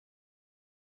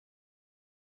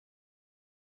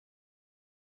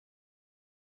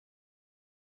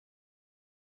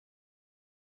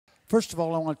First of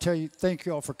all, I want to tell you, thank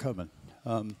you all for coming.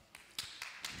 We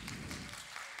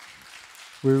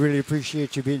really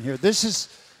appreciate you being here.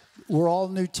 We're all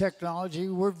new technology.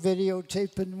 We're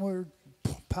videotaping, we're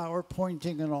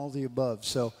PowerPointing, and all the above.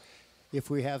 So if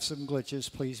we have some glitches,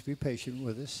 please be patient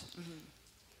with us. Mm-hmm.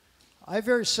 I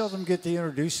very seldom get to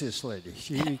introduce this lady.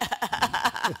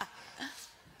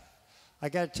 I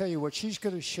got to tell you, what she's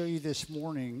going to show you this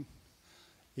morning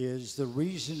is the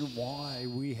reason why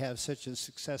we have such a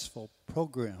successful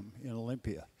program in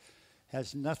Olympia.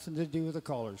 Has nothing to do with the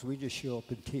callers. We just show up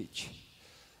and teach.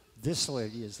 This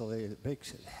lady is the lady that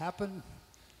makes it happen.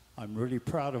 I'm really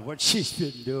proud of what she's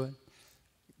been doing.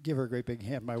 Give her a great big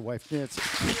hand, my wife, Nancy.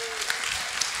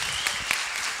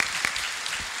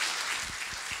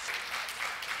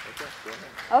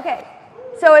 Okay,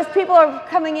 so as people are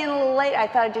coming in a little late, I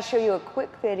thought I'd just show you a quick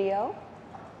video.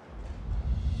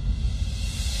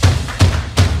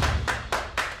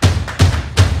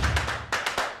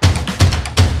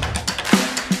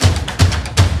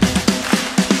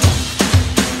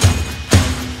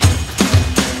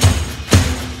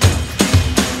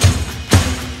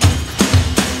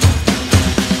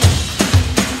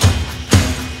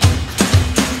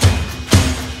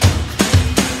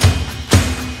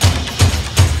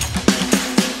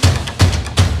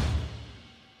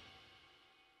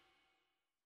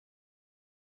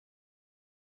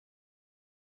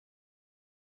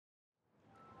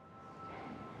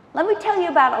 Let me tell you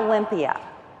about Olympia.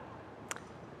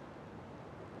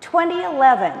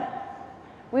 2011,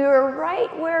 we were right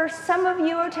where some of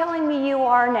you are telling me you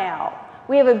are now.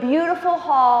 We have a beautiful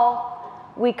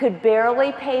hall. We could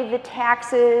barely pay the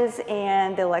taxes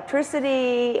and the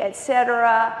electricity,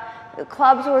 etc. The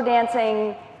clubs were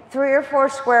dancing 3 or 4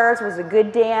 squares was a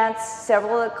good dance.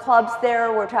 Several of the clubs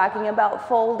there were talking about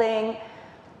folding.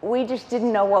 We just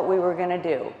didn't know what we were going to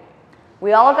do.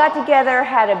 We all got together,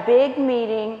 had a big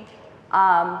meeting.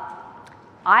 I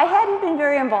hadn't been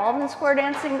very involved in square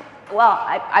dancing. Well,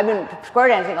 I've been square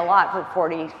dancing a lot for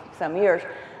 40-some years,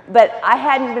 but I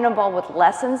hadn't been involved with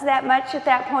lessons that much at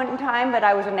that point in time, but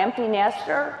I was an empty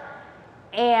nester.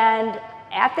 And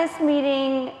at this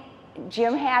meeting,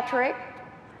 Jim Hattrick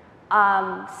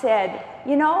said,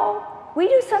 you know, we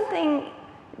do something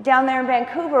down there in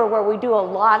Vancouver where we do a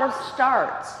lot of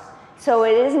starts. So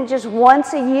it isn't just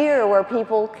once a year where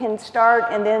people can start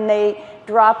and then they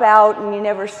drop out and you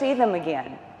never see them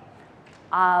again.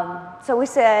 So we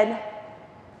said,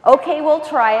 okay, we'll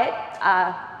try it.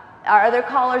 Our other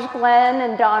callers, Glenn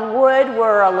and Don Wood,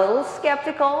 were a little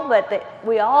skeptical, but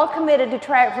we all committed to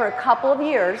try it for a couple of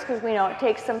years because we know it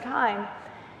takes some time.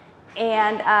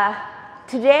 And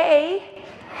today,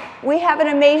 we have an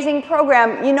amazing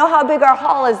program. You know how big our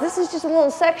hall is. This is just a little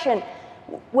section.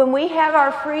 When we have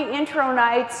our free intro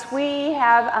nights, we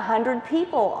have 100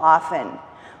 people often.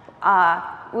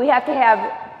 We have to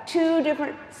have 2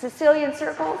 different Sicilian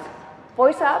circles.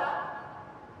 Voice up.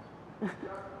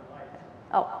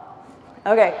 Oh,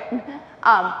 okay.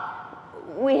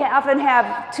 We often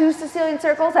have 2 Sicilian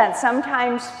circles and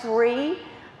sometimes 3.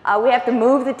 We have to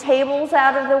move the tables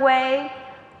out of the way.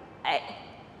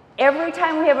 Every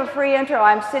time we have a free intro,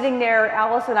 I'm sitting there,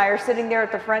 Alice and I are sitting there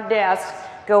at the front desk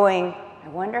going, I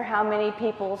wonder how many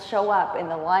people show up, and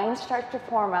the line starts to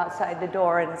form outside the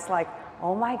door, and it's like,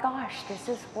 oh my gosh, this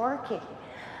is working.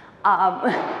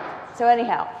 So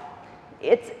anyhow,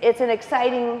 it's an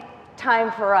exciting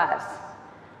time for us.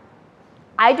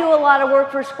 I do a lot of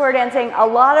work for square dancing. A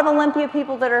lot of Olympia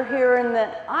people that are here in the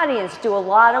audience do a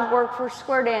lot of work for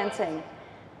square dancing.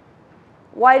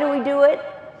 Why do we do it?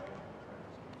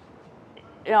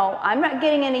 You know, I'm not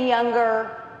getting any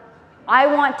younger. I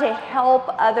want to help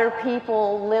other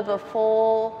people live a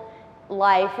full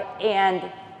life,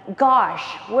 and gosh,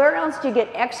 where else do you get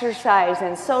exercise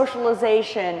and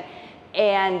socialization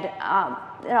and,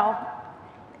 you know,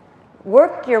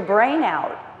 work your brain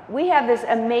out? We have this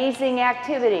amazing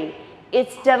activity.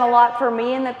 It's done a lot for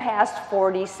me in the past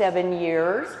 47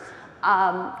 years,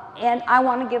 and I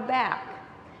want to give back.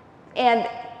 And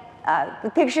the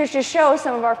pictures just show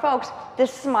some of our folks. The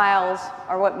smiles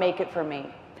are what make it for me.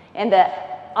 And the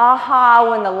aha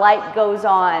when the light goes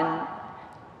on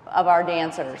of our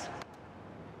dancers.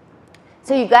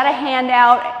 So you've got a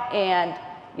handout, and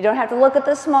you don't have to look at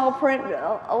the small print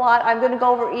a lot. I'm going to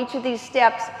go over each of these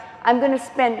steps. I'm going to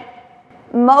spend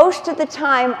most of the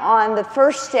time on the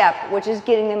first step, which is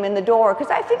getting them in the door, because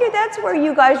I figure that's where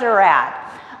you guys are at.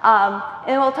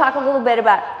 And we'll talk a little bit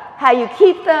about how you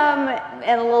keep them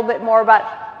and a little bit more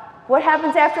about what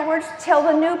happens afterwards till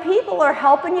the new people are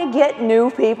helping you get new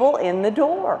people in the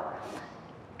door.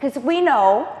 Because we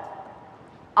know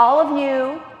all of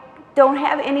you don't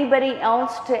have anybody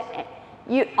else to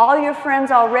all your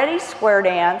friends already square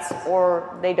dance,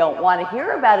 or they don't want to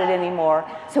hear about it anymore.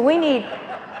 So we need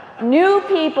new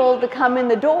people to come in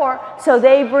the door so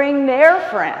they bring their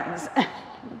friends.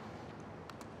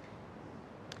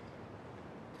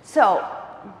 So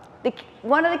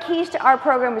one of the keys to our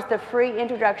program is the free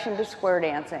introduction to square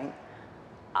dancing.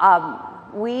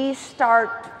 We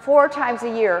start 4 times a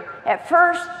year. At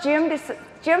first, Jim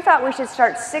thought we should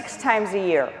start 6 times a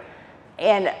year,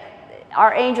 and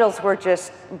our angels were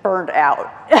just burned out.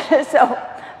 So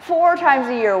 4 times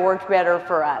a year worked better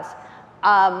for us.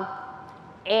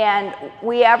 And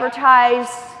we advertise,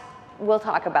 we'll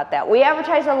talk about that. We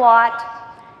advertise a lot,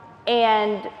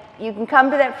 and you can come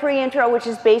to that free intro, which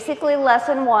is basically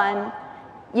lesson 1.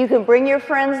 You can bring your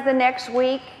friends the next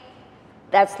week.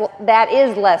 That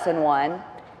is lesson 1.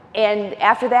 And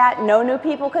after that, no new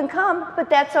people can come, but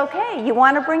that's okay. You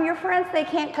want to bring your friends, they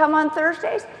can't come on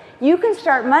Thursdays? You can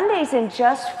start Mondays in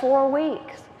just 4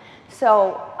 weeks.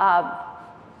 So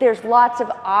there's lots of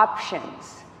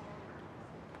options.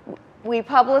 We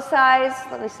publicize,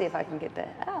 let me see if I can get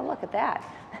that. Oh, look at that.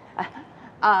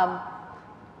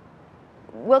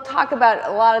 We'll talk about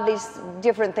a lot of these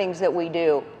different things that we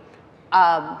do.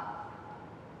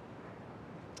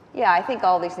 Yeah, I think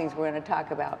all these things we're going to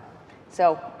talk about.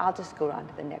 So I'll just go on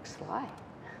to the next slide.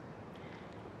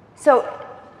 So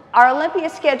our Olympia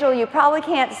schedule, you probably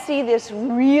can't see this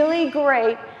really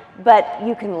great, but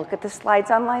you can look at the slides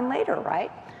online later,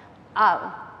 right?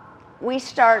 We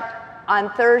start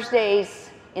on Thursdays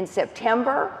in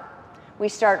September. We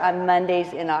start on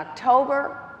Mondays in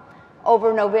October.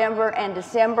 Over November and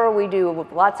December, we do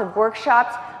lots of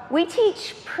workshops. We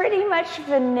teach pretty much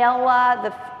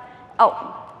vanilla.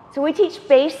 So we teach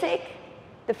basic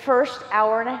the first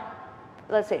hour and a,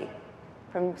 let's see,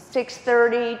 from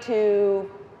 6:30 to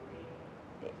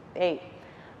 8.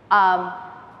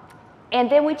 And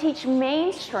then we teach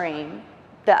mainstream,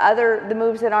 the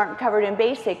moves that aren't covered in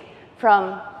basic,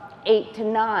 from 8 to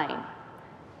 9.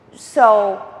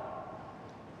 So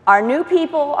our new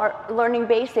people are learning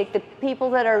basic. The people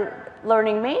that are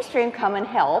learning mainstream come and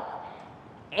help.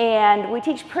 And we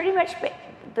teach pretty much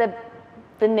the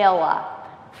vanilla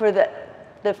for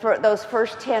those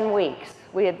first 10 weeks.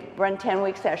 We had run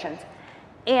 10-week sessions.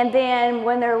 And then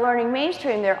when they're learning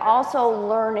mainstream, they're also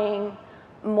learning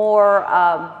more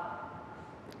of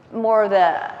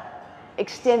the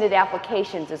extended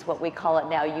applications is what we call it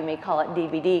now. You may call it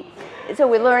DVD. So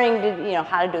we're learning to,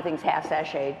 how to do things half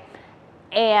sashayed.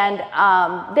 And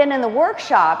then in the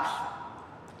workshops,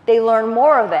 they learn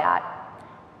more of that.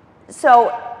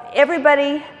 So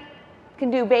everybody can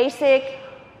do basic,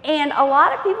 and a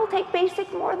lot of people take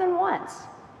basic more than once.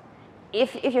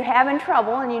 If you're having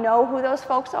trouble and you know who those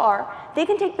folks are, they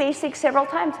can take basic several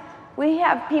times. We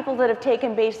have people that have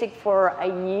taken basic for a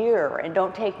year and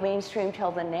don't take mainstream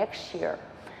till the next year.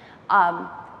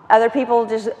 Other people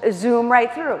just zoom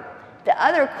right through. The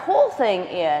other cool thing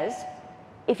is,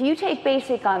 if you take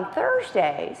basic on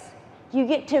Thursdays, you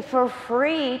get to, for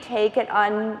free, take it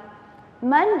on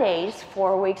Mondays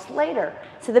 4 weeks later.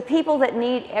 So the people that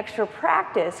need extra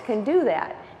practice can do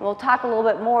that. And we'll talk a little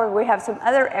bit more. We have some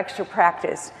other extra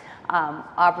practice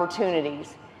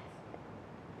opportunities.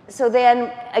 So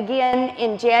then, again,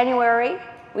 in January,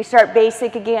 we start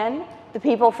basic again. The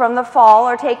people from the fall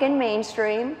are taking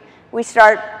mainstream. We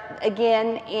start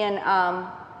again in,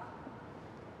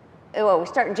 we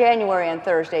start in January on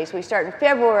Thursdays. We start in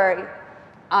February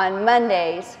on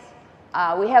Mondays.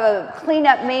 We have a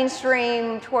cleanup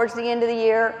mainstream towards the end of the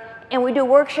year, and we do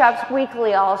workshops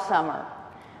weekly all summer.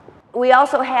 We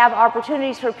also have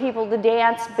opportunities for people to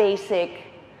dance basic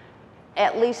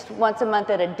at least once a month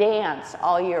at a dance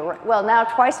all year, well, now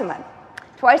twice a month,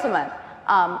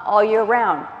 all year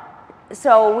round.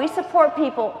 So we support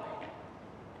people.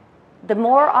 The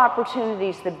more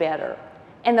opportunities, the better.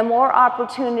 And the more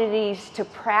opportunities to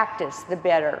practice, the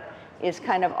better, is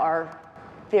kind of our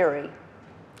theory.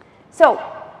 So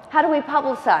how do we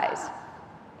publicize?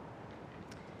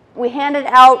 We handed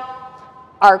out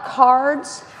our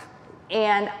cards,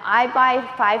 and I buy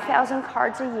 5,000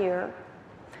 cards a year.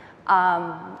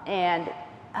 And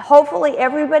hopefully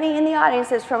everybody in the audience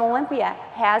that's from Olympia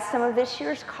has some of this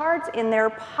year's cards in their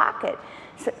pocket.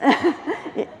 So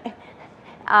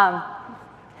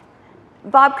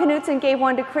Bob Knutson gave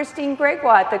one to Christine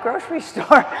Gregoire at the grocery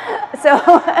store. So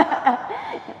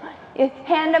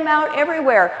hand them out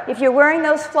everywhere. If you're wearing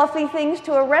those fluffy things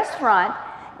to a restaurant,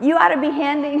 you ought to be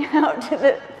handing out to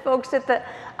the folks at the,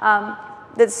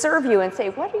 that serve you and say,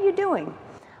 what are you doing?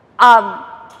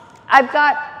 I've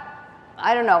got,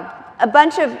 I don't know, a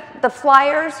bunch of the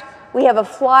flyers. We have a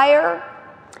flyer,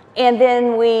 and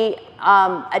then we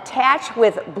attach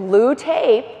with blue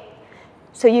tape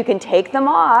so you can take them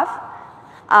off,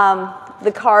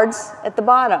 the cards at the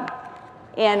bottom.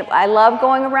 And I love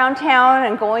going around town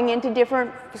and going into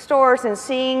different stores and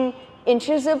seeing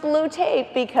inches of blue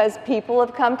tape because people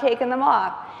have come taking them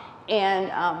off.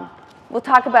 And we'll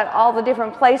talk about all the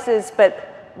different places,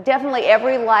 but definitely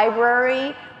every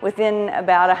library within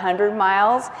about 100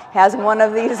 miles has one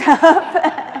of these up.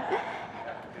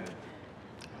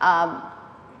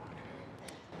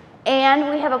 And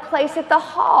we have a place at the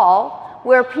hall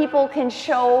where people can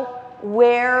show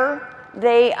where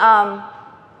they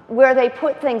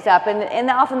put things up, and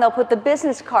often they'll put the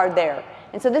business card there.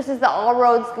 And so this is the All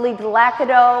Roads Lead to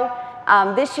Lacadoh.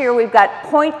 This year we've got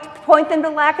Point Them to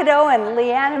Lacadoh, and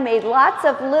Leanna made lots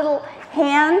of little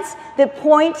hands that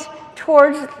point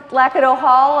towards Lacadoh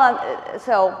Hall.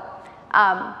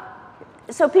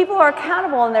 So people are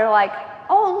accountable, and they're like,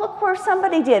 oh, look where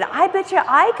somebody did. I bet you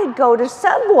I could go to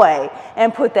Subway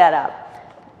and put that up.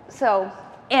 So,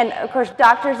 and of course,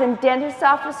 doctors and dentists'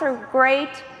 office are great.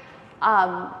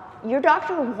 Your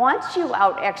doctor wants you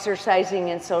out exercising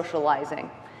and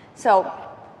socializing. So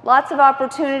lots of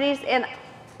opportunities. And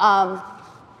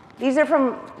these are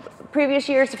from previous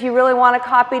years. If you really want a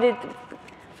copy,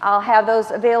 I'll have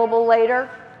those available later.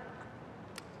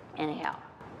 Anyhow.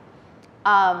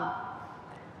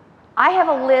 I have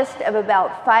a list of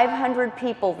about 500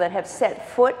 people that have set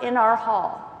foot in our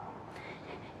hall.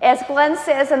 As Glenn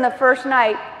says in the first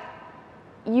night,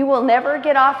 you will never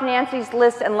get off Nancy's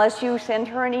list unless you send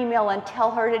her an email and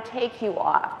tell her to take you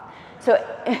off. So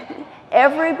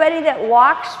everybody that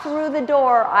walks through the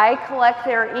door, I collect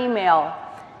their email.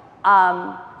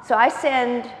 So I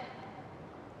send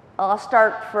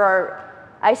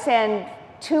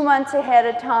 2 months ahead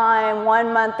of time,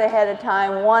 1 month ahead of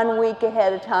time, 1 week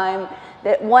ahead of time,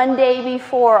 that one day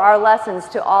before our lessons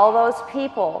to all those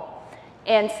people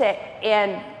and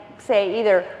say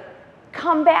either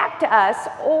come back to us,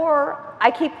 or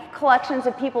I keep collections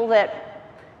of people that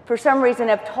for some reason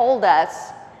have told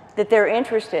us that they're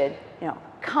interested,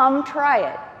 come try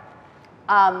it.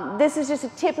 This is just a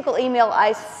typical email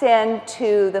I send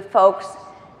to the folks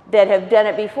that have done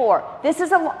it before.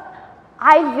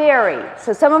 I vary.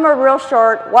 So some of them are real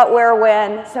short, what, where,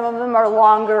 when. Some of them are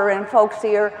longer and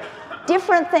folksier.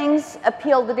 Different things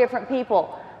appeal to different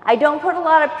people. I don't put a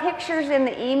lot of pictures in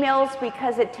the emails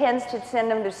because it tends to send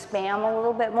them to spam a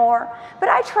little bit more. But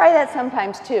I try that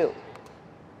sometimes too.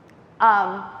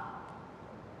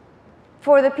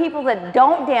 For the people that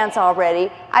don't dance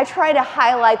already, I try to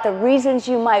highlight the reasons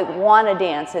you might want to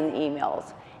dance in the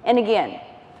emails. And again,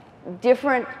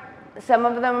 some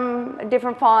of them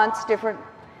different fonts,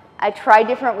 I try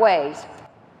different ways.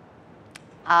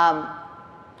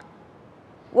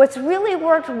 What's really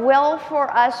worked well for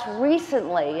us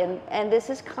recently, and this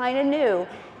is kind of new,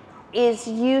 is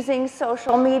using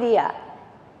social media.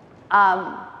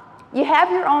 You have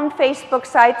your own Facebook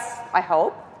sites, I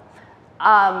hope.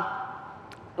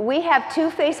 We have 2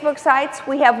 Facebook sites.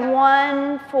 We have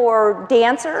one for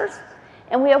dancers,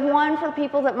 and we have one for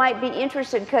people that might be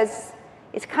interested, because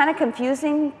it's kind of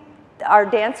confusing. Our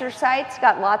dancer site's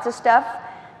got lots of stuff.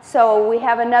 So we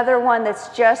have another one that's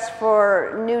just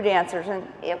for new dancers, and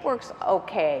it works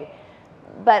okay.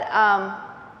 But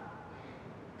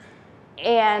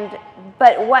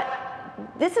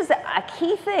this is a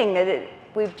key thing that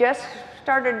we've just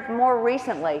started more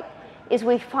recently, is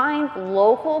we find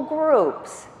local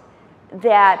groups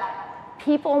that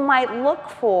people might look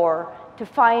for to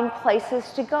find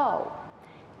places to go.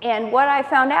 And what I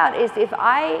found out is if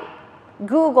I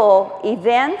Google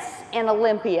events in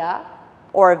Olympia,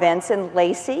 or events in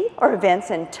Lacey, or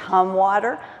events in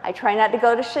Tumwater. I try not to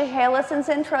go to Chehalis and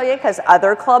Centralia because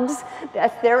other clubs,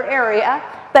 that's their area.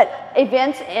 But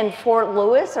events in Fort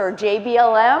Lewis or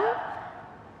JBLM,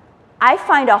 I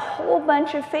find a whole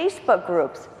bunch of Facebook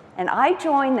groups, and I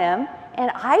join them, and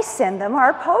I send them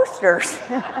our posters.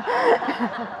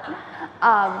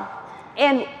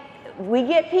 And we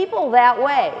get people that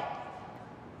way.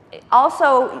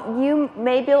 Also, you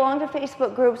may belong to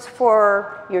Facebook groups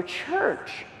for your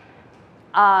church.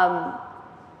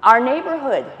 Our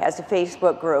neighborhood has a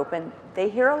Facebook group, and they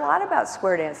hear a lot about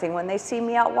square dancing. When they see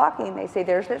me out walking, they say,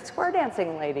 there's that square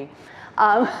dancing lady.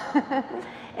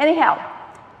 Anyhow,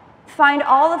 find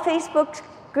all the Facebook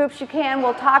groups you can.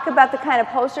 We'll talk about the kind of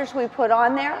posters we put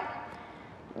on there.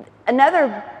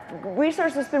 Another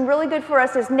resource that's been really good for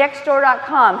us is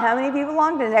nextdoor.com. How many of you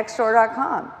belong to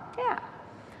nextdoor.com? Yeah.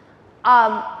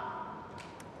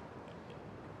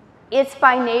 It's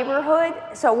by neighborhood,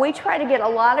 so we try to get a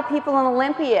lot of people in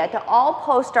Olympia to all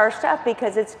post our stuff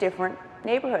because it's different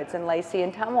neighborhoods in Lacey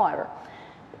and Tumwater.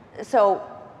 So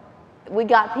we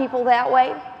got people that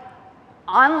way.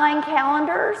 Online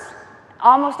calendars.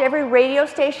 Almost every radio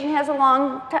station has a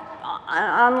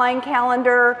online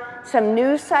calendar. Some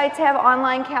news sites have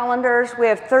online calendars. We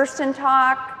have Thurston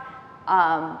Talk.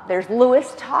 There's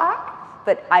Lewis Talk,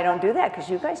 but I don't do that because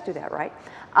you guys do that, right?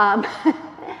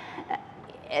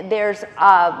 There's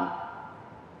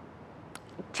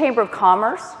Chamber of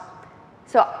Commerce.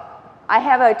 So I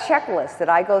have a checklist that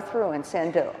I go through and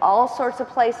send to all sorts of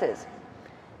places.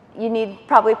 You need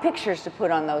probably pictures to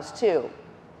put on those too.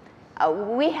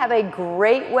 We have a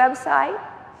great website,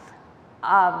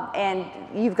 and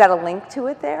you've got a link to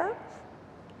it there.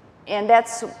 And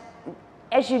that's,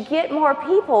 as you get more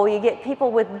people, you get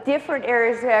people with different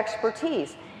areas of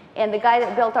expertise. And the guy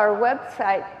that built our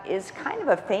website is kind of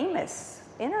a famous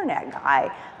internet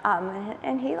guy.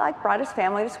 And he brought his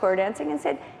family to square dancing and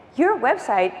said, your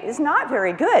website is not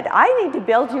very good. I need to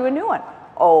build you a new one.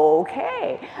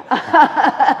 Okay.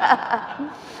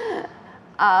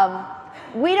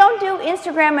 We don't do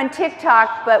Instagram and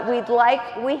TikTok, but we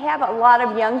have a lot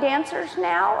of young dancers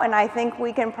now, and I think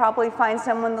we can probably find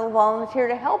someone that'll volunteer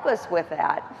to help us with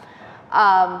that.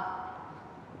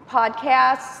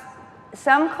 Podcasts,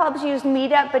 some clubs use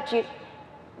Meetup, but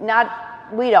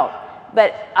we don't.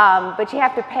 But you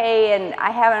have to pay, and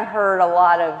I haven't heard a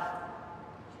lot of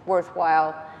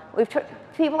worthwhile.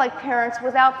 People like Parents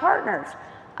Without Partners.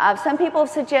 Some people have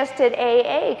suggested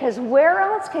AA, because where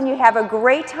else can you have a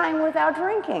great time without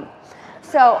drinking?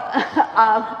 So,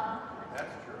 That's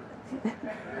true.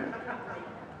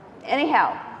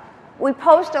 anyhow, we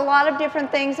post a lot of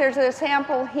different things. There's a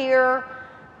sample here.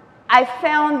 I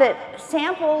found that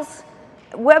samples,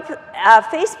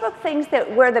 Facebook things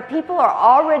where the people are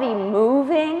already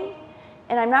moving,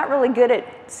 and I'm not really good at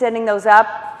setting those up,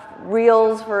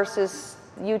 Reels versus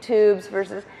YouTubes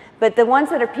versus, but the ones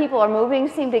that people are moving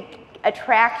seem to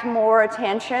attract more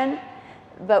attention.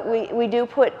 But we do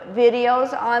put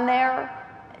videos on there.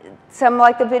 Some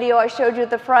like the video I showed you at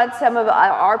the front, some of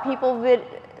our people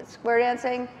square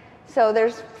dancing. So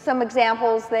there's some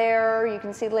examples there you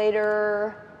can see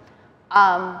later.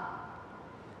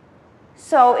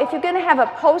 So if you're going to have a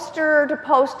poster to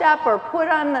post up or put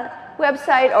on the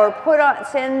website or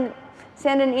send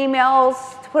in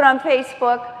emails to put on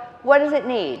Facebook, what does it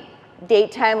need?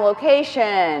 Date, time,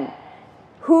 location.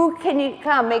 Who can you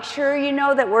come? Make sure you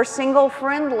know that we're single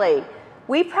friendly.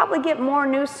 We probably get more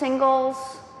new singles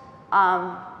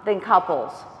than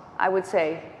couples, I would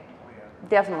say.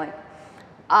 Definitely.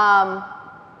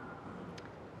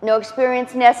 No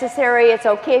experience necessary. It's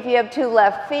okay if you have 2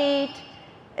 left feet,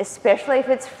 especially if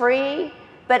it's free.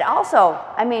 But also,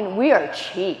 I mean, we are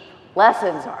cheap.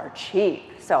 Lessons are cheap.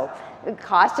 So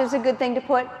cost is a good thing to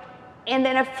put. And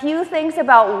then a few things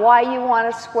about why you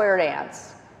want to square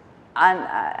dance.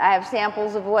 I have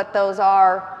samples of what those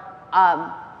are.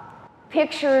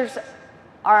 Pictures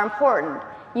are important.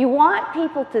 You want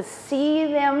people to see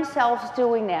themselves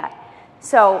doing that.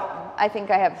 So I think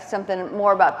I have something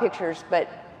more about pictures, but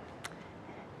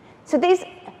so these,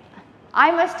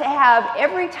 I must have,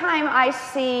 every time I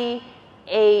see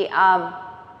a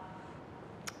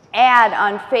ad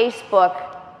on Facebook,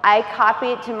 I copy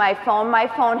it to my phone. My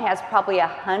phone has probably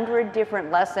 100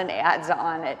 different lesson ads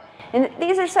on it. And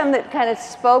these are some that kind of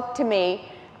spoke to me.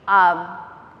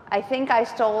 I think I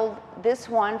stole this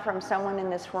one from someone in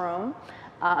this room.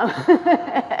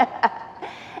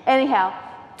 Anyhow,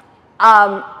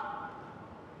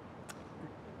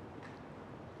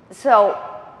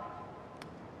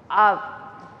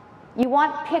 you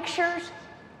want pictures,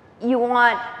 you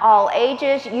want all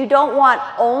ages, you don't want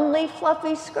only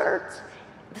fluffy skirts.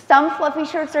 Some fluffy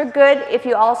shirts are good. If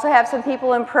you also have some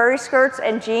people in prairie skirts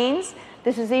and jeans,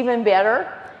 this is even better.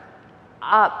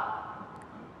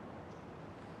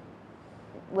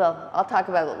 Well, I'll talk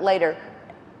about it later.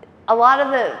 A lot of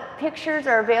the pictures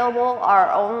are available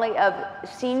are only of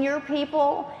senior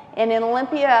people, and in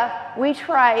Olympia, we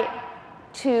try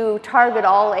to target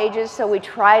all ages, so we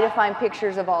try to find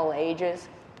pictures of all ages.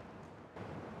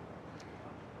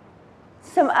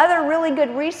 Some other really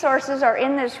good resources are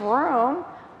in this room.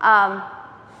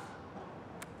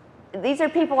 These are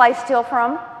people I steal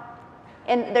from,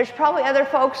 and there's probably other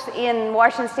folks in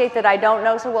Washington State that I don't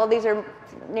know so well. These are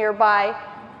nearby.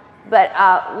 But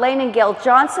Lane and Gail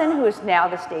Johnson, who is now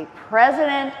the state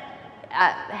president,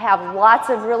 have lots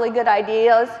of really good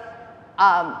ideas.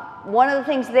 One of the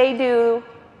things they do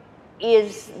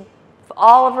is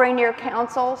all of Rainier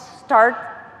Council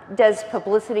does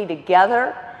publicity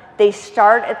together. They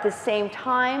start at the same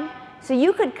time. So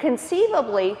you could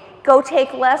conceivably go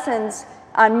take lessons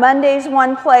on Mondays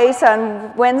one place,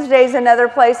 on Wednesdays another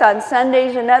place, on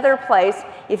Sundays another place.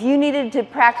 If you needed to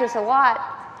practice a lot,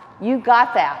 You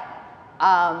got that.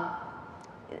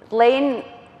 Lane,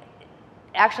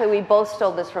 actually we both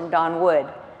stole this from Don Wood,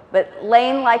 but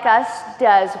Lane, like us,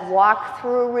 does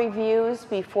walk-through reviews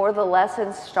before the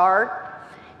lessons start.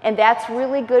 And that's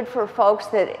really good for folks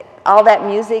that all that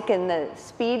music and the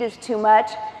speed is too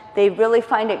much. They really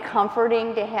find it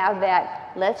comforting to have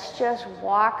that, let's just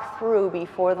walk through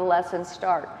before the lessons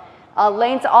start.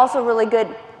 Lane's also really good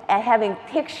at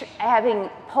having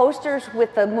posters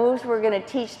with the moves we're going to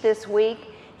teach this week.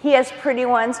 He has pretty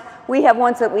ones. We have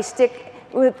ones that we stick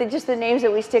with just the names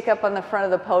that we stick up on the front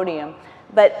of the podium.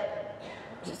 But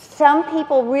some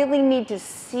people really need to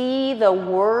see the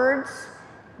words.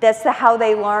 That's how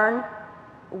they learn.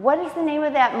 What is the name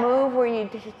of that move where you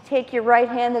take your right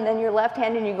hand and then your left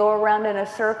hand and you go around in a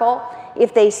circle?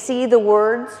 If they see the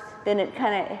words, then it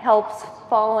kind of helps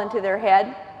fall into their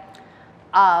head.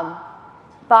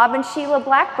 Bob and Sheila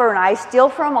Blackburn, I steal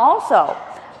from also.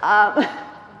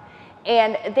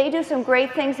 And they do some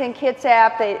great things in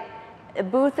Kitsap. A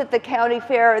booth at the county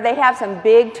fair. They have some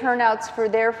big turnouts for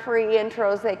their free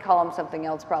intros. They call them something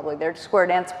else probably. They're square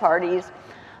dance parties.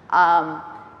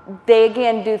 They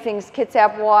again do things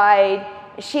Kitsap wide.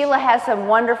 Sheila has some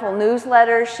wonderful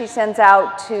newsletters she sends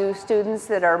out to students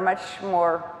that are much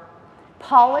more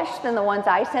polished than the ones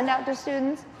I send out to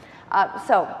students.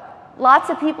 So lots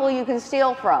of people you can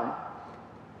steal from.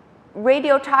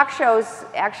 Radio talk shows,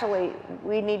 actually,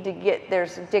 we need to get,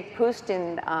 there's Dick Poost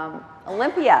in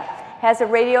Olympia has a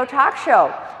radio talk show,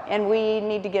 and we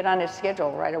need to get on his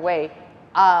schedule right away.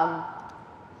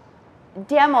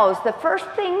 Demos, the first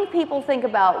thing people think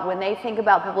about when they think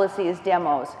about publicity is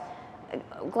demos.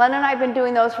 Glenn and I have been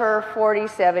doing those for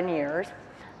 47 years.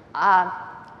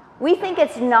 We think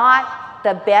it's not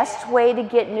the best way to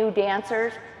get new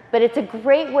dancers, but it's a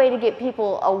great way to get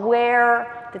people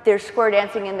aware that there's square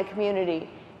dancing in the community.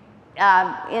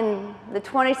 In the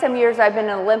 20-some years I've been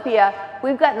in Olympia,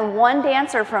 we've gotten one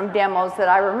dancer from demos that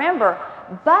I remember,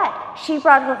 but she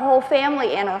brought her whole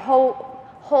family and her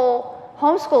whole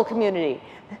homeschool community.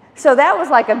 So that was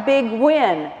like a big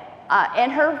win.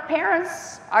 And her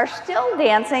parents are still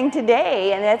dancing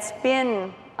today, and it's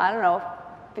been, I don't know,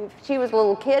 she was a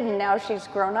little kid and now she's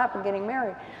grown up and getting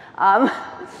married.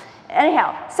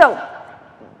 Anyhow, so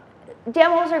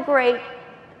demos are great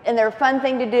and they're a fun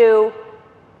thing to do.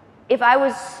 If I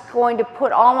was going to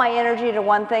put all my energy to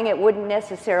one thing, it wouldn't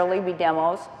necessarily be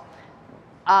demos.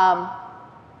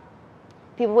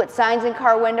 People put signs in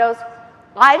car windows.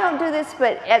 I don't do this,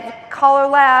 but at Color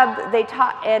Lab, they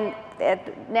taught, and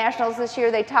at Nationals this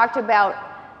year, they talked about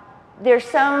there's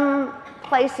some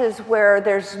places where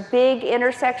there's big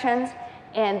intersections,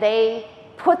 and they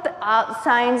put out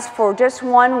signs for just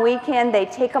one weekend. They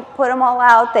put them all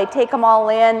out. They take them all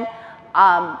in,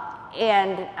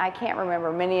 and I can't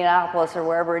remember, Minneapolis or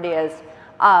wherever it is.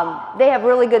 They have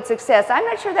really good success. I'm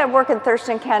not sure that work in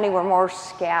Thurston County. We're more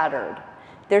scattered.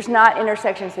 There's not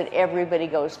intersections that everybody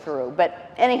goes through.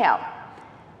 But anyhow,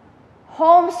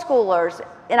 homeschoolers,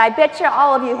 and I bet you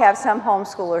all of you have some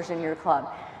homeschoolers in your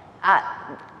club.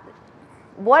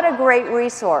 What a great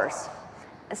resource.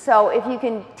 So if you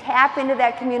can tap into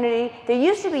that community, there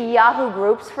used to be Yahoo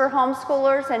groups for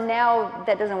homeschoolers, and now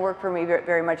that doesn't work for me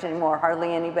very much anymore,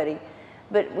 hardly anybody.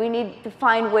 But we need to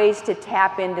find ways to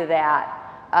tap into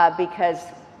that because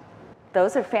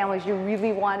those are families you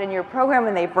really want in your program,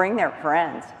 and they bring their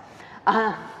friends.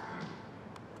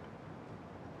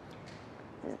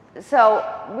 So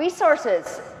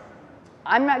resources.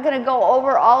 I'm not going to go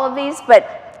over all of these,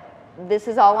 but this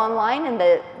is all online, and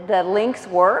the links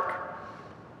work.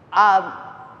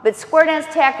 But Square Dance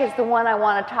Tech is the one I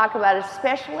want to talk about,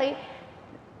 especially.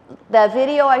 The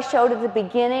video I showed at the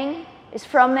beginning is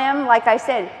from them. Like I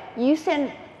said, you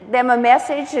send them a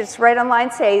message, it's right online,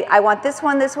 say, I want this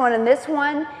one, and this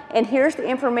one, and here's the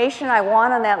information I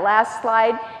want on that last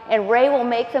slide, and Ray will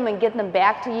make them and get them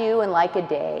back to you in like a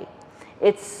day.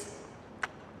 It's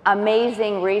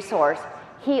amazing resource.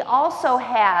 He also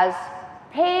has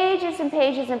pages and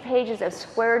pages and pages of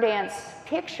square dance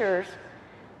pictures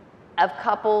of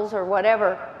couples or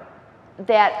whatever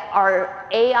that are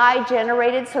AI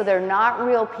generated, so they're not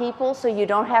real people, so you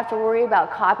don't have to worry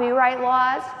about copyright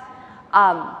laws.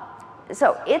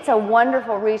 So it's a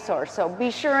wonderful resource, so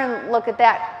be sure and look at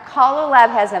that. Color Lab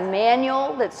has a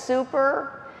manual that's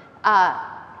super.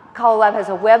 Color Lab has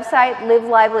a website, Live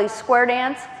Lively Square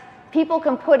Dance. People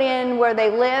can put in where they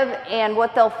live, and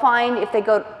what they'll find if they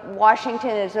go to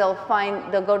Washington is they'll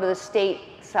go to the state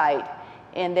site,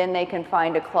 and then they can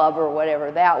find a club or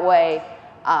whatever that way.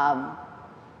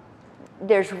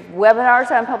 There's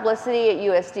webinars on publicity at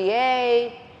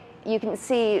USDA. You can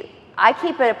see I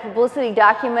keep a publicity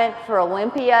document for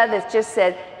Olympia that just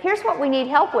said, here's what we need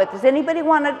help with. Does anybody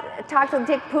want to talk to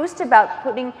Dick Poost about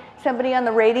putting somebody on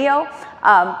the radio?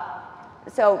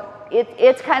 So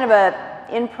it's kind of a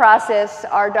in-process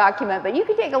art document, but you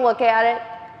can take a look at it.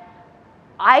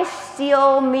 I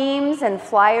steal memes and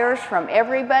flyers from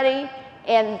everybody,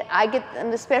 and I get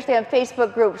them, especially on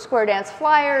Facebook group, Square Dance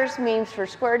Flyers, memes for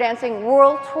square dancing.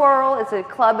 World Twirl is a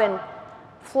club in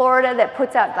Florida that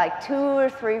puts out like 2 or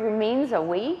 3 memes a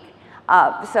week.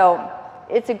 So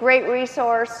it's a great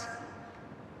resource.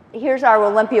 Here's our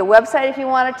Olympia website if you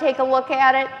want to take a look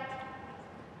at it.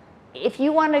 If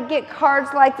you want to get cards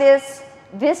like this,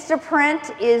 Vistaprint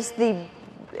is the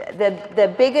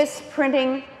biggest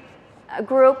printing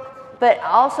group, but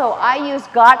also I use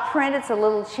GotPrint, it's a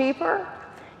little cheaper,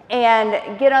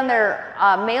 and get on their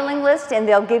mailing list and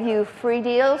they'll give you free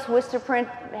deals. Vistaprint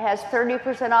has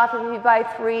 30% off if you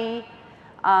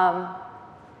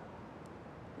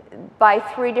buy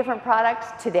 3 different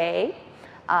products today.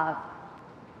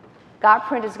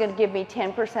 GotPrint is going to give me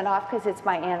 10% off because it's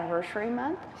my anniversary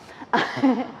month.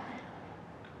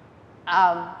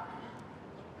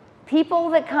 People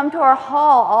that come to our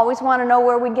hall always want to know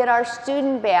where we get our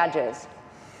student badges.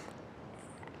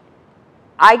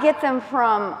 I get them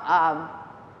from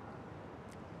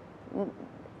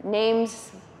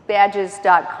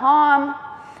namesbadges.com.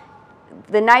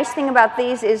 The nice thing about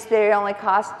these is they only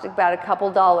cost about a couple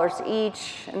dollars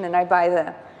each, and then I buy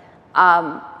the,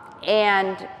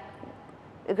 and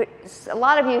a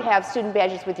lot of you have student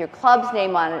badges with your club's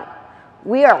name on it.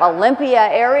 We are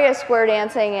Olympia area square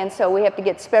dancing, and so we have to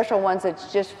get special ones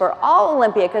that's just for all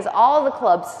Olympia, because all the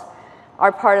clubs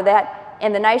are part of that.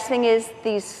 And the nice thing is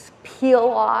these peel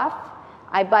off.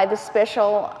 I buy the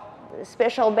special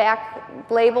back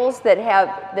labels that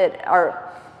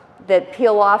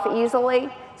peel off easily,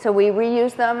 so we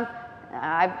reuse them.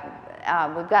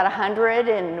 We've got 100,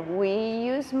 and we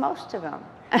use most of them.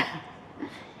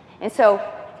 And so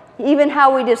even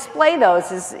how we display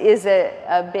those is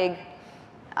a big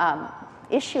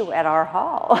issue at our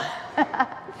hall.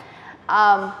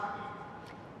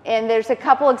 And there's a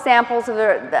couple examples of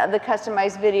the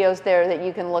customized videos there that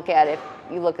you can look at if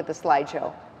you look at the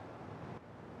slideshow.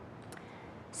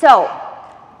 So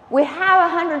we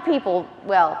have 100 people.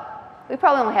 Well, we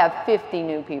probably only have 50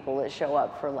 new people that show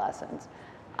up for lessons.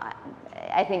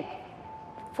 I think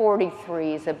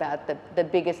 43 is about the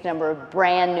biggest number of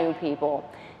brand new people.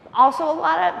 Also, a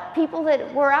lot of people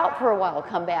that were out for a while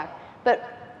come back. But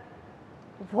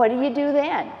what do you do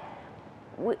then?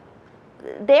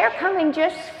 They're coming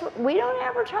just we don't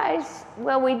advertise.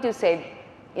 Well, we do say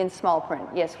in small print,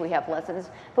 yes, we have lessons.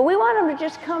 But we want them to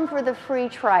just come for the free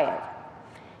try it.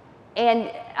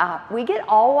 And we get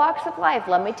all walks of life,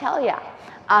 let me tell you.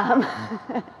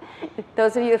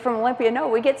 Those of you from Olympia know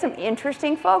we get some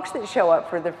interesting folks that show up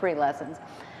for the free lessons.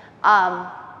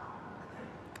 But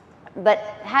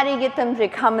how do you get them to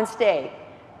come and stay?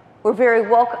 We're very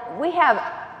welcome. We have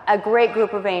a great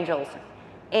group of angels,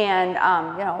 and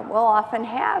you know, we'll often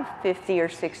have 50 or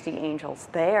 60 angels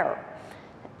there.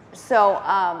 So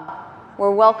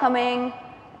we're welcoming.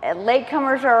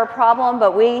 Latecomers are a problem,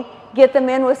 but we get them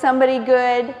in with somebody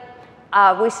good.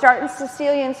 We start in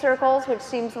Sicilian circles, which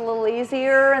seems a little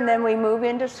easier, and then we move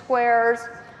into squares.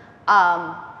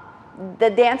 The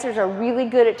dancers are really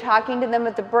good at talking to them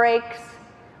at the breaks.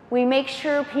 We make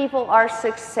sure people are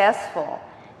successful.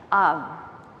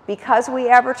 Because we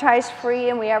advertise free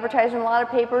and we advertise in a lot of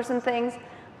papers and things,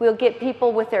 we'll get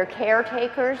people with their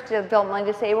caretakers, developmentally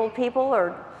disabled people,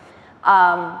 or,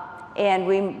 and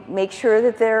we make sure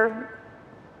that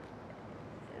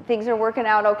things are working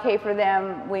out okay for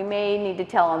them. We may need to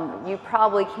tell them, you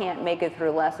probably can't make it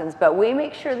through lessons, but we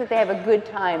make sure that they have a good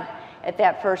time at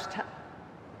that first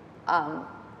time.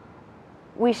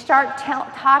 We start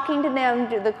talking to them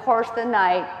through the course of the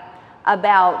night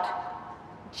about,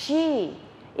 gee,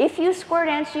 if you square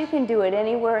dance, you can do it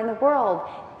anywhere in the world.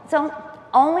 It's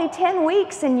only 10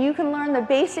 weeks and you can learn the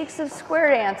basics of square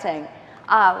dancing.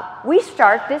 We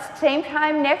start this same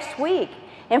time next week.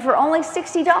 And for only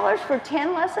 $60 for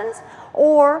 10 lessons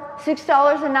or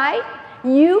 $6 a night,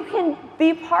 you can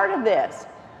be part of this.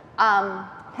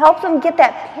 Help them get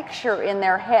that picture in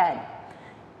their head.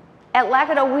 At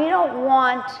Lakido, we don't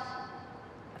want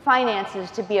finances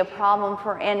to be a problem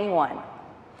for anyone.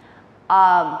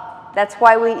 That's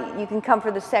why you can come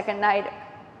for the second night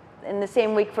in the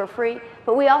same week for free,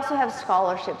 but we also have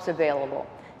scholarships available.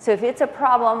 So if it's a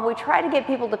problem, we try to get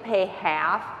people to pay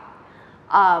half,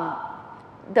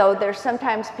 though there's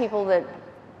sometimes people that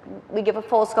we give a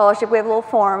full scholarship. We have a little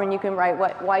form and you can write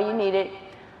why you need it.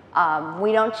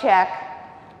 We don't check,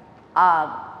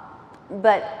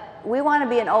 but we want to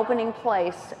be an opening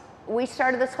place. We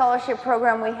started the scholarship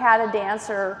program. We had a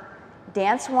dancer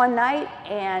dance one night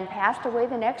and passed away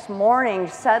the next morning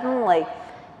suddenly.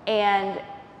 And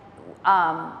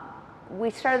we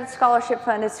started the scholarship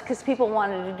fund because people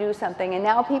wanted to do something. And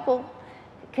now people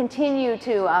continue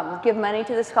to give money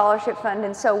to the scholarship fund.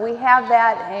 And so we have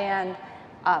that, and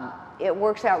it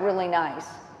works out really nice.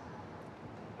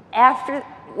 After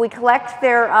we collect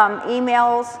their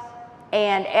emails,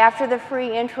 and after the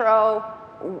free intro,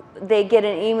 they get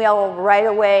an email right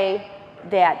away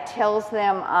that tells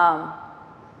them,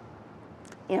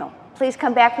 you know, please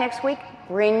come back next week,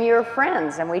 bring your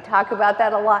friends. And we talk about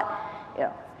that a lot, you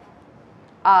know.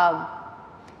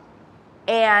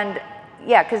 And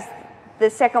yeah, because the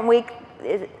second week,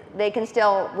 they can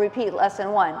still repeat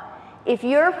lesson 1. If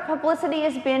your publicity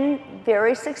has been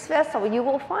very successful, you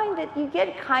will find that you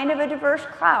get kind of a diverse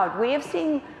crowd. We have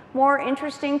seen more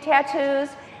interesting tattoos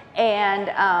and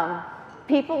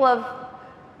people of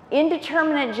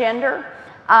indeterminate gender.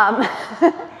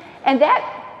 And that,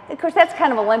 of course, that's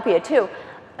kind of Olympia too.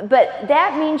 But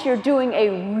that means you're doing a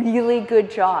really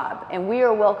good job, and we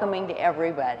are welcoming to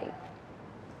everybody.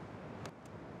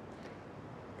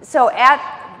 So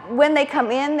when they come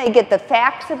in, they get the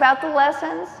facts about the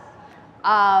lessons,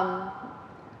 a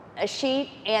sheet,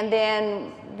 and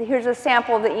then here's a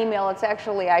sample of the email. It's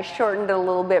actually, I shortened it a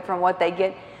little bit from what they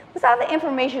get, with all the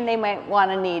information they might want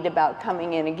to need about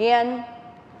coming in again.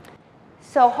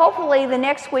 So hopefully the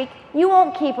next week, you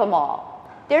won't keep them all.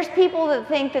 There's people that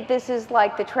think that this is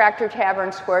like the Tractor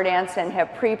Tavern Square Dance and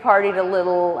have pre-partied a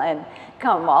little and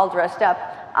come all dressed up.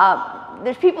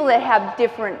 There's people that have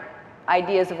different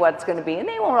ideas of what it's going to be, and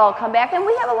they won't all come back. And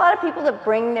we have a lot of people that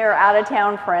bring their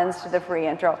out-of-town friends to the free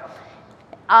intro.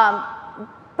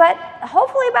 But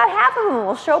hopefully about half of them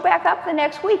will show back up the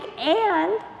next week,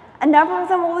 and a number of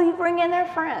them will be bringing their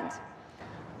friends.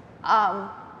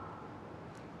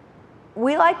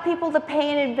 We like people to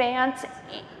pay in advance,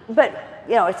 but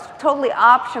you know, it's totally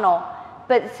optional.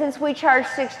 But since we charge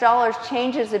 $6,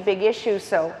 change is a big issue,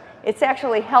 so it's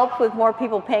actually helped with more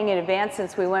people paying in advance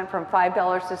since we went from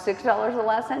 $5 to $6 a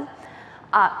lesson.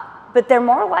 But they're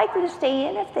more likely to stay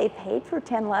in if they paid for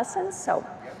 10 lessons, so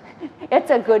it's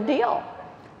a good deal.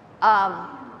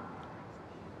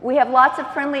 We have lots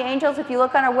of friendly angels. If you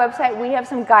look on our website, we have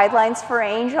some guidelines for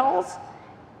angels,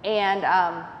 and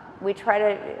we try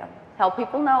to help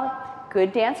people know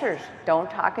good dancers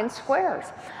don't talk in squares.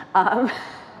 And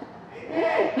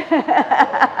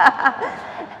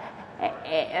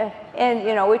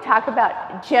you know, we talk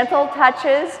about gentle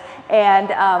touches and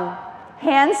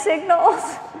hand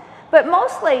signals, but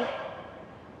mostly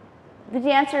the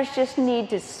dancers just need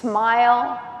to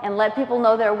smile and let people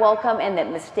know they're welcome and that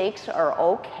mistakes are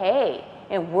okay,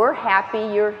 and we're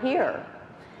happy you're here.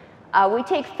 We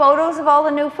take photos of all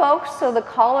the new folks so the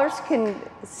callers can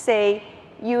say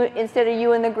you instead of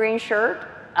you in the green shirt.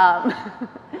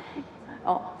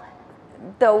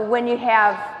 Though when you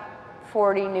have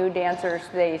 40 new dancers,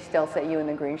 they still say you in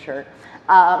the green shirt.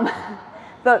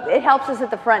 But it helps us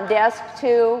at the front desk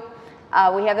too.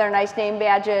 We have their nice name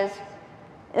badges.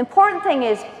 The important thing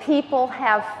is people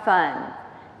have fun.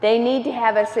 They need to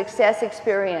have a success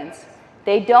experience.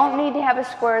 They don't need to have a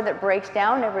square that breaks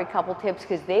down every couple tips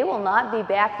because they will not be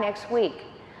back next week.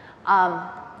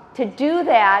 To do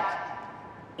that,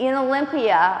 in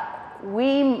Olympia,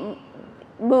 we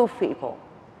move people.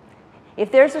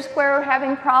 If there's a square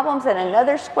having problems and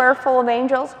another square full of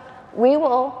angels, we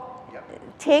will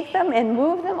take them and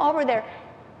move them over there.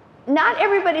 Not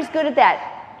everybody's good at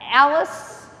that.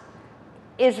 Alice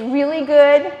is really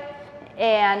good,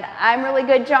 and I'm really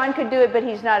good. John could do it, but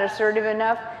he's not assertive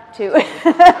enough to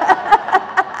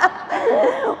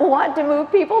want to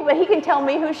move people, but he can tell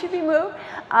me who should be moved.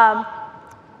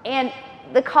 And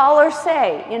the callers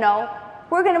say, you know,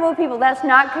 we're going to move people. That's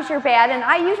not because you're bad. And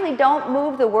I usually don't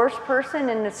move the worst person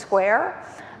in the square.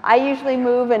 I usually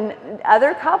move in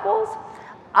other couples.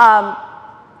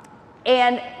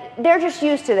 And they're just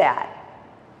used to that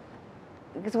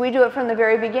because we do it from the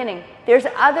very beginning. There's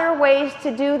other ways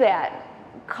to do that.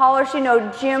 Callers, you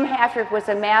know, Jim Hattrick was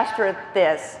a master at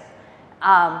this.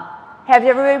 Have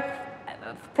everybody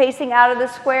facing out of the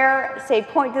square, say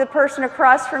point to the person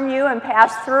across from you and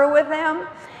pass through with them.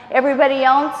 Everybody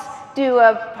else do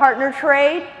a partner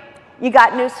trade. You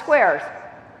got new squares.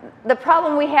 The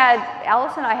problem we had,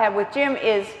 Alice and I had with Jim,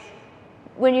 is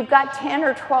when you've got 10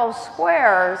 or 12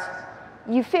 squares,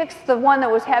 you fix the one that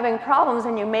was having problems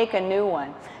and you make a new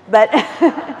one. But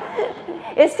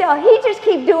it's still, he just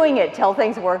keep doing it till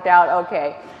things worked out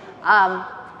okay.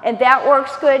 And that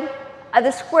works good.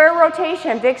 The square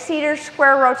rotation, Vic Cedars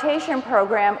square rotation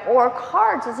program, or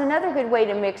cards is another good way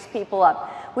to mix people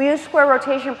up. We use square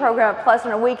rotation program at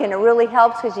Pleasant a Week, and it really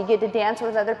helps because you get to dance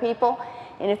with other people.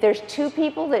 And if there's two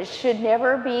people that should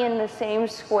never be in the same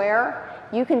square,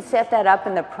 you can set that up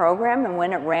in the program, and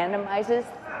when it randomizes,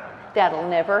 that'll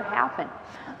never happen.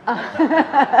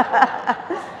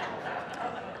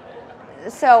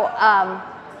 So,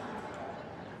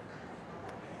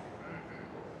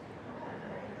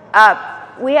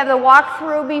 we have the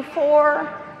walkthrough before.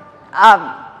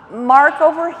 Mark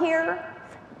over here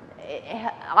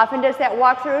often does that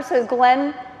walkthrough, so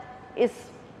Glenn is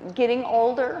getting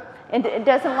older and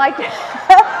doesn't like to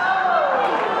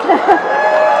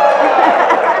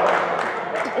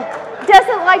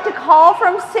doesn't like to call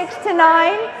from 6 to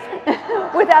 9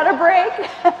 without a break.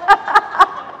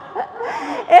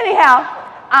 Anyhow,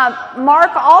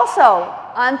 Mark also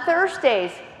on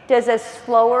Thursdays does a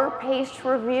slower paced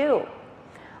review.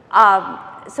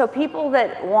 So people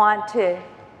that want to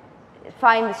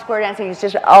find the square dancing is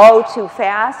just too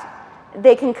fast,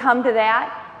 they can come to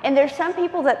that. And there's some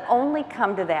people that only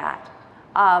come to that.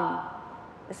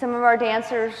 Some of our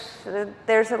dancers,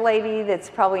 there's a lady that's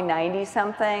probably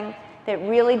 90-something that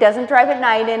really doesn't drive at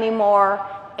night anymore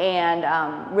and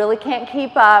really can't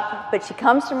keep up, but she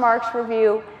comes to Mark's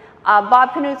review.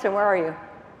 Bob Knudsen, where are you?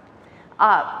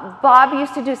 Bob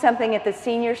used to do something at the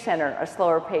senior center, a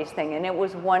slower pace thing, and it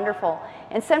was wonderful.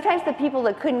 And sometimes the people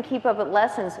that couldn't keep up at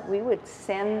lessons, we would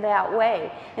send that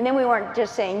way. And then we weren't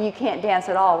just saying, you can't dance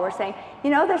at all. We're saying, you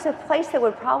know, there's a place that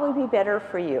would probably be better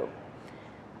for you.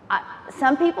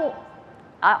 Some people,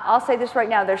 I'll say this right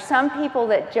now, there's some people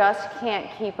that just can't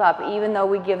keep up, even though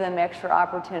we give them extra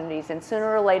opportunities. And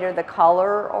sooner or later, the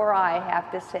caller or I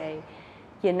have to say,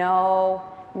 you know,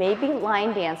 maybe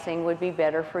line dancing would be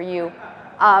better for you.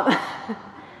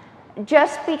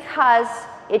 Just because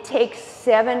it takes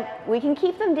 7, we can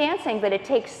keep them dancing, but it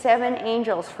takes 7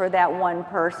 angels for that one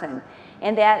person.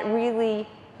 And that really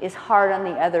is hard on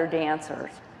the other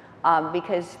dancers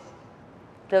because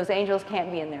those angels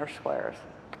can't be in their squares.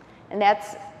 And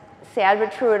that's sad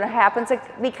but true, and it happens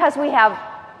because we have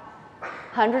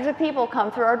hundreds of people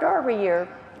come through our door every year.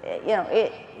 You know,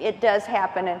 it does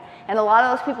happen, and a lot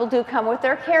of those people do come with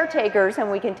their caretakers, and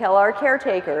we can tell our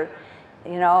caretaker,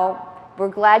 you know, we're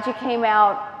glad you came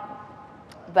out,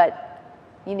 but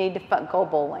you need to go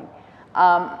bowling.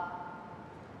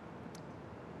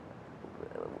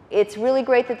 It's really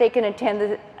great that they can attend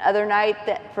the other night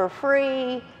for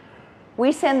free.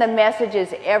 We send the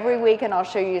messages every week, and I'll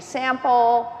show you a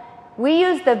sample. We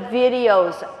use the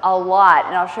videos a lot,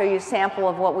 and I'll show you a sample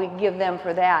of what we give them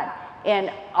for that.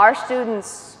 And our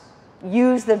students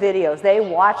use the videos. They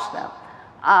watch them.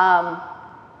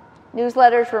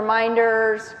 Newsletters,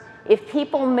 reminders. If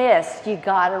people miss, you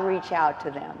got to reach out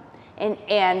to them.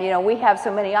 And you know, we have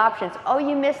so many options. Oh,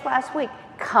 you missed last week.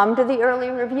 Come to the early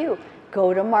review.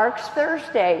 Go to Mark's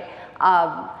Thursday.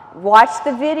 Watch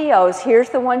the videos. Here's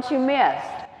the ones you missed.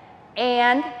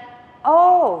 And,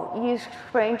 oh, you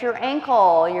sprained your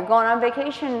ankle. You're going on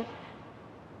vacation.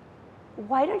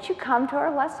 Why don't you come to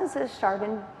our lessons that start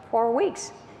in 4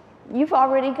 weeks? You've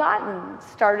already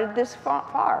started this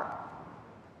far.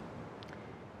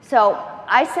 So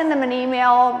I send them an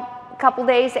email a couple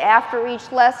days after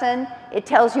each lesson. It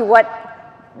tells you what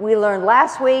we learned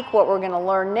last week, what we're going to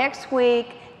learn next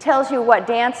week, tells you what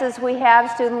dances we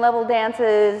have, student level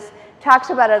dances, talks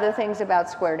about other things about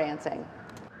square dancing.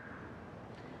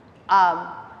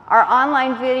 Our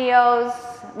online videos,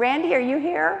 Randy, are you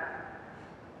here?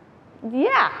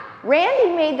 Yeah,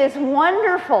 Randy made this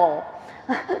wonderful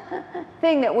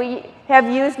thing that we have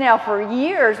used now for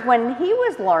years when he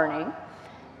was learning.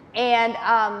 And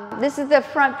this is the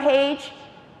front page.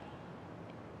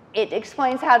 It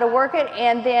explains how to work it.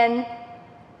 And then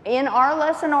in our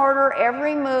lesson order,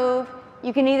 every move,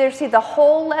 you can either see the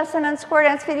whole lesson on square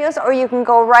dance videos, or you can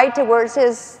go right to where it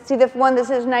says, see the one that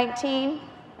says 19?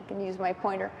 I can use my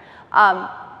pointer.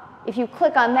 If you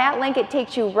click on that link, it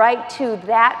takes you right to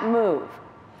that move.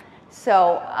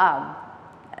 So,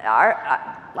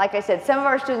 like I said, some of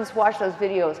our students watch those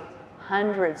videos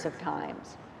hundreds of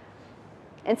times.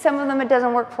 And some of them it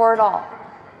doesn't work for at all.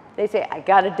 They say, I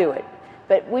got to do it.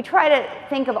 But we try to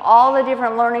think of all the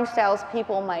different learning styles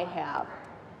people might have.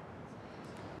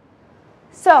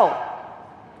 So,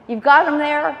 you've got them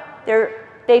there.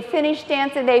 They finished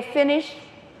dancing. They finished.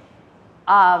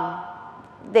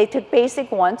 They took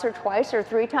basic once or twice or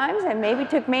 3 times, and maybe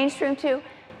took mainstream too.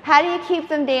 How do you keep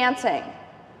them dancing?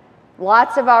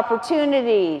 Lots of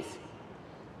opportunities.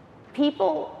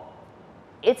 People,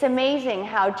 it's amazing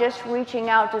how just reaching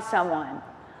out to someone,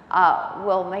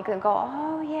 will make them go,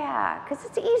 oh yeah, because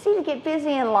it's easy to get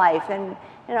busy in life, and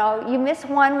you know, you miss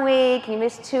 1 week, you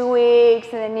miss 2 weeks,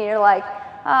 and then you're like,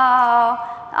 oh,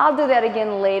 I'll do that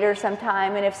again later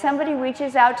sometime. And if somebody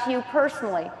reaches out to you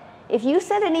personally, if you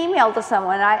send an email to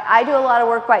someone, I do a lot of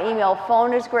work by email,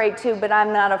 phone is great too, but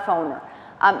I'm not a phoner.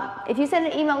 If you send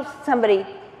an email to somebody,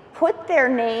 put their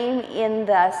name in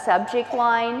the subject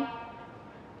line.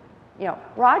 You know,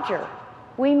 Roger,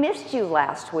 we missed you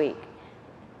last week.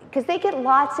 Because they get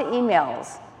lots of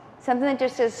emails. Something that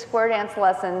just says square dance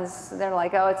lessons, they're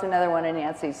like, oh, it's another one of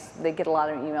Nancy's. They get a lot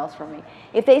of emails from me.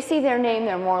 If they see their name,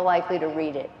 they're more likely to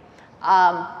read it.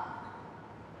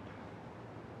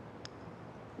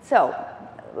 So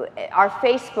our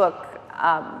Facebook,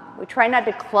 we try not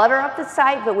to clutter up the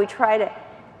site, but we try to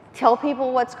tell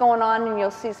people what's going on, and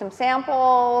you'll see some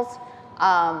samples.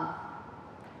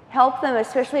 Help them,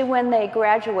 especially when they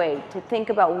graduate, to think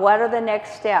about what are the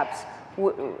next steps.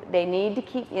 They need to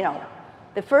keep, you know,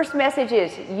 the first message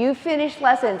is, you finished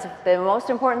lessons. The most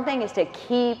important thing is to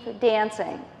keep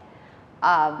dancing.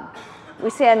 I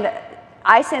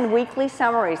send weekly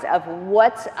summaries of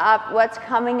what's up, what's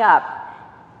coming up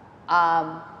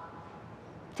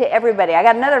to everybody. I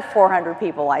got another 400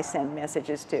 people I send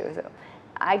messages to. So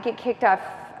I get kicked off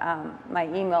my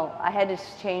email. I had to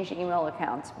change email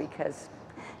accounts because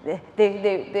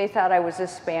they thought I was a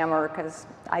spammer, because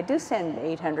I do send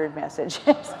 800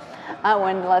 messages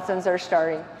when lessons are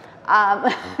starting.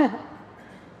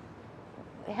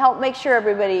 Help make sure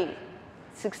everybody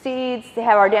succeeds, to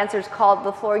have our dancers called to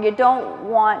the floor. You don't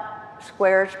want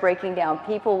squares breaking down.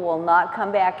 People will not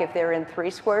come back if they're in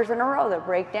 3 squares in a row that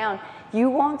break down. You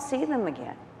won't see them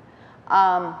again.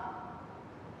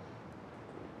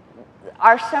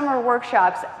 Our summer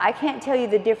workshops, I can't tell you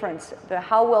the difference,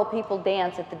 how well people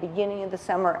dance at the beginning of the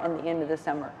summer and the end of the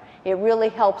summer. It really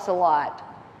helps a lot.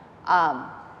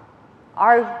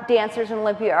 Our dancers in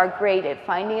Olympia are great at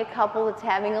finding a couple that's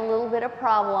having a little bit of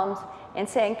problems and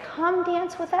saying, come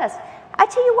dance with us. I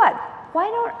tell you what, why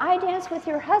don't I dance with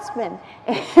your husband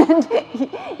and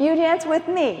you dance with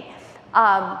me?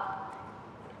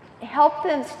 Help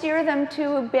them, steer them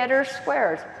to better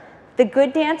squares. The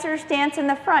good dancers dance in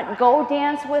the front. Go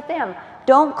dance with them.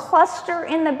 Don't cluster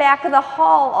in the back of the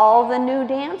hall all the new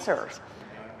dancers.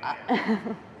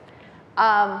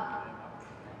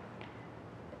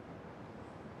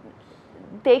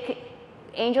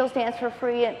 Angels dance for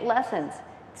free at lessons.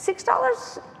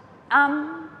 $6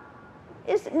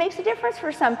 makes a difference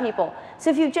for some people. So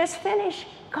if you just finish,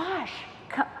 gosh,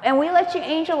 and we let you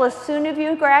angel as soon as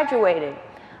you graduated.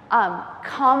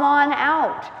 Come on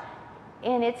out.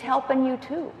 And it's helping you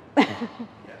too.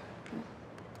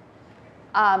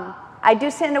 I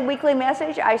do send a weekly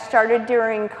message. I started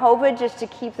during COVID just to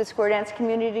keep the square dance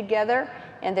community together.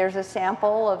 And there's a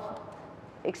sample of,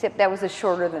 except that was a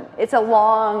shorter than, it's a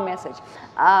long message.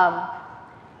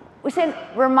 We send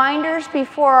reminders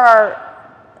before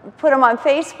put them on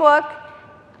Facebook.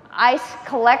 I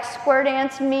collect square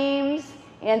dance memes,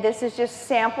 and this is just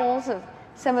samples of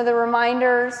some of the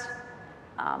reminders.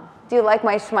 Do you like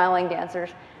my smiling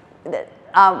dancers?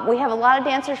 We have a lot of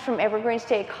dancers from Evergreen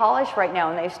State College right now,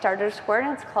 and they've started a square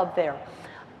dance club there.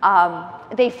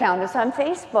 They found us on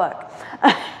Facebook.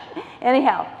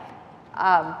 Anyhow,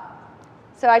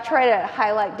 so I try to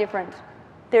highlight different,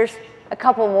 there's a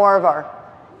couple more of our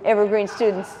Evergreen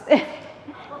students.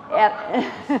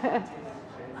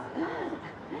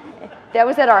 That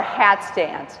was at our hat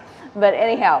stand. But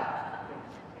anyhow,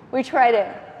 we try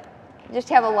to just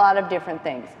have a lot of different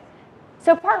things.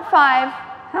 So part 5,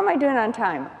 how am I doing on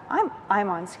time? I'm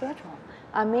on schedule.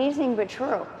 Amazing but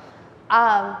true.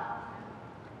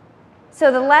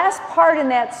 So the last part in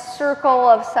that circle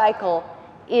of cycle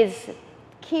is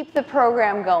keep the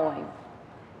program going.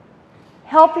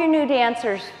 Help your new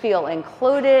dancers feel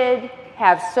included,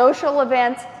 have social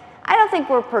events. I don't think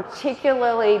we're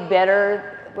particularly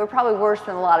better. We're probably worse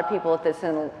than a lot of people at this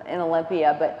in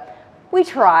Olympia, but we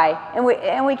try, and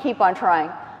we keep on trying.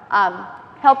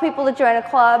 Help people to join a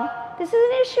club. This is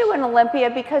an issue in Olympia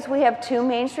because we have 2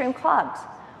 mainstream clubs.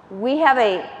 We have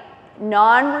a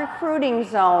non-recruiting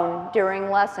zone during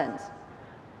lessons.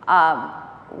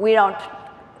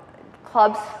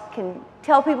 Clubs can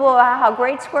tell people about how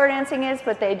great square dancing is,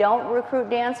 but they don't recruit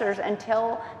dancers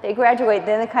until they graduate.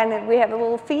 Then we have a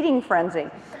little feeding frenzy.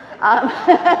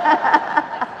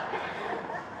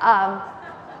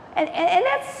 And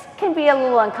that can be a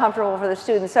little uncomfortable for the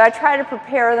students. So I try to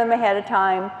prepare them ahead of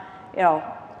time. You know,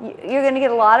 you're going to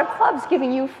get a lot of clubs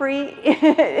giving you free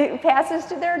passes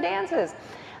to their dances.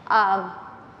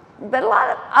 But a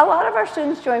lot of our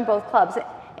students join both clubs,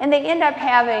 and they end up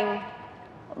having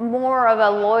more of a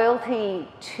loyalty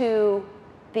to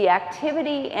the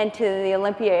activity and to the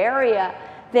Olympia area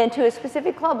than to a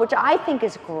specific club, which I think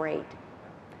is great.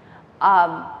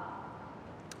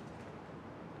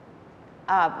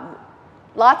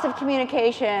 Lots of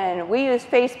communication. We use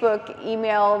Facebook,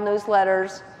 email,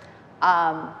 newsletters.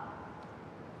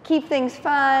 Keep things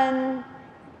fun.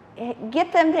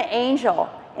 Get them to Angel.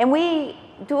 And we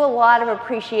do a lot of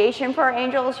appreciation for our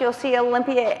angels. You'll see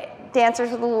Olympia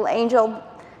dancers with a little angel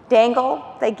dangle.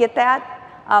 They get that.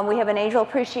 We have an angel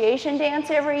appreciation dance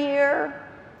every year.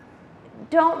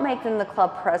 Don't make them the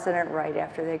club president right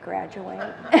after they graduate.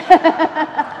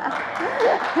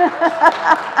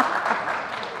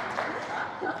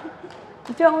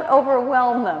 Don't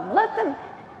overwhelm them. Let them,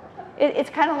 it's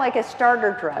kind of like a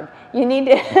starter drug. You need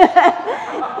to,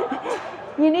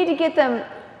 you need to get them,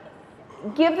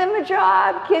 give them a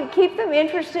job, keep them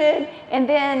interested, and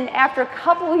then after a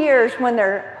couple years when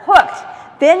they're hooked,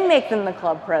 then make them the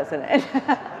club president.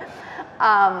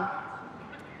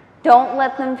 Don't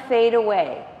let them fade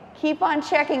away. Keep on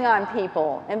checking on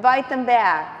people. Invite them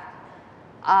back.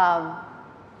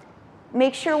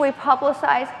 Make sure we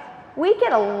publicize. We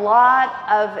get a lot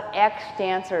of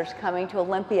ex-dancers coming to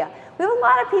Olympia. We have a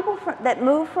lot of people that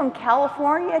move from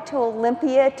California to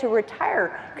Olympia to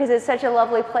retire because it's such a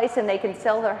lovely place and they can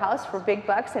sell their house for big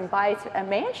bucks and buy a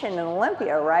mansion in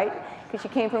Olympia, right? Because you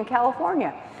came from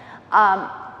California.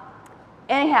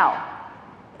 Anyhow,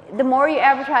 the more you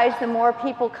advertise, the more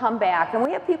people come back. And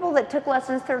we have people that took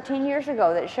lessons 13 years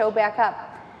ago that show back up.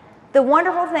 The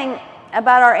wonderful thing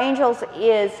about our angels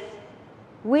is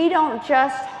we don't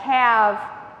just have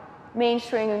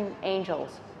mainstream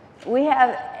angels. We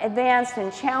have advanced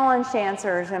and challenge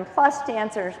dancers and plus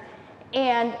dancers.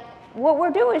 And what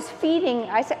we're doing is feeding,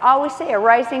 I always say, a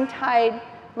rising tide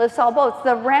lifts all boats.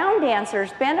 The round dancers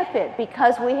benefit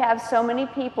because we have so many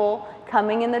people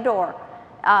coming in the door.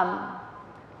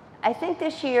 I think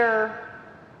this year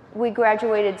we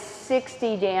graduated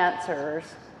 60 dancers.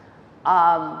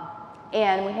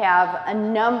 And we have a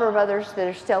number of others that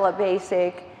are still at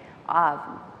basic.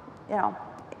 You know,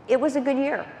 it was a good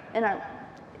year, and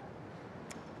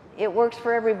it works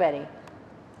for everybody.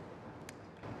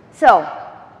 So,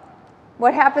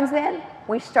 what happens then?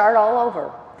 We start all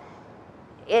over.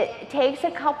 It takes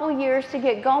a couple years to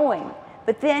get going,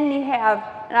 but then you have,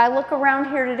 and I look around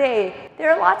here today,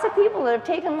 there are lots of people that have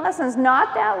taken lessons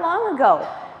not that long ago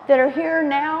that are here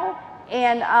now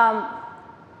and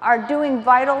are doing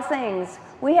vital things.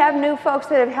 We have new folks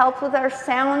that have helped with our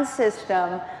sound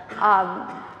system.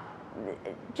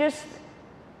 Just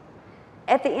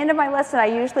at the end of my lesson, I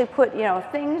usually put, you know,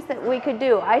 things that we could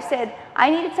do. I said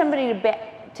I needed somebody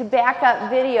to back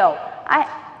up video.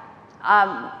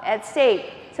 At State,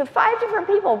 so 5 different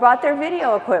people brought their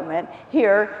video equipment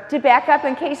here to back up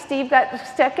in case Steve got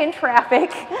stuck in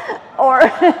traffic or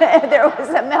there was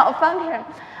a malfunction.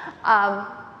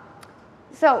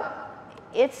 So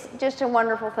it's just a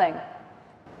wonderful thing.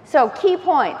 So key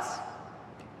points.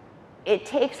 It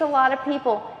takes a lot of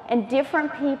people, and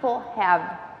different people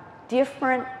have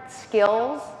different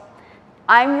skills.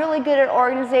 I'm really good at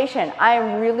organization. I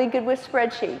am really good with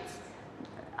spreadsheets.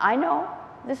 I know.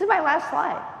 This is my last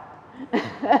slide.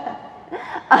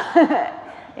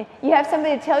 You have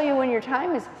somebody to tell you when your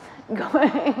time is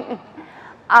going.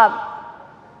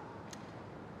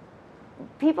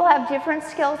 People have different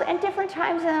skills and different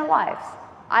times in their lives.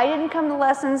 I didn't come to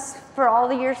lessons for all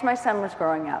the years my son was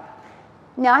growing up.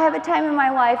 Now I have a time in my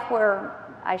life where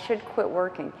I should quit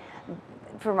working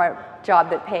for my job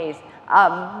that pays.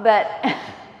 But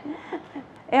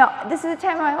you know, this is a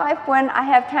time in my life when I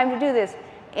have time to do this.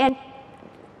 And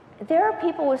there are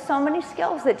people with so many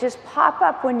skills that just pop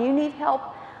up when you need help.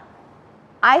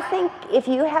 I think if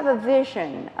you have a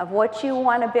vision of what you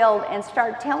want to build and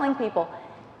start telling people,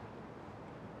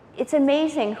 it's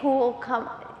amazing who will come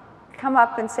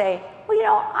up and say, well, you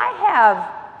know, I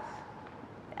have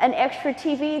an extra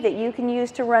TV that you can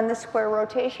use to run the square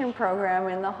rotation program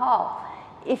in the hall.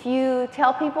 If you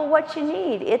tell people what you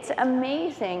need, it's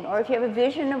amazing. Or if you have a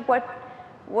vision of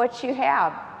what you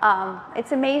have,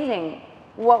 it's amazing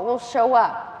what will show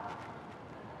up.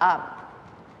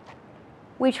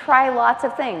 We try lots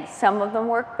of things. Some of them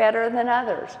work better than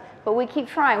others, but we keep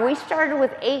trying. We started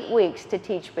with 8 weeks to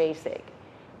teach basic.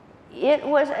 It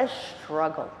was a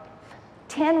struggle.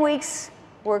 10 weeks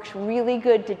works really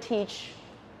good to teach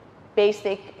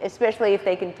basic, especially if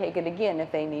they can take it again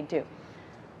if they need to.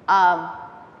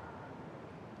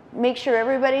 Make sure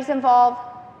everybody's involved.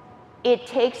 It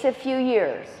takes a few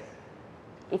years.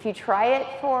 If you try it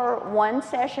for one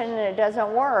session and it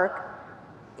doesn't work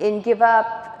and give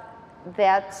up,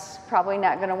 that's probably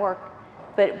not going to work.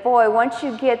 But boy, once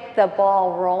you get the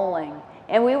ball rolling,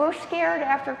 and we were scared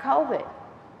after COVID.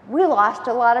 We lost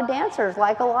a lot of dancers,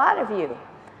 like a lot of you.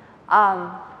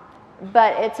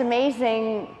 But it's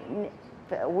amazing,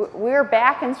 we're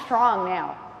back and strong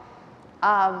now.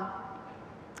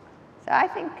 So I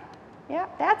think, yeah,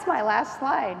 that's my last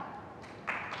slide.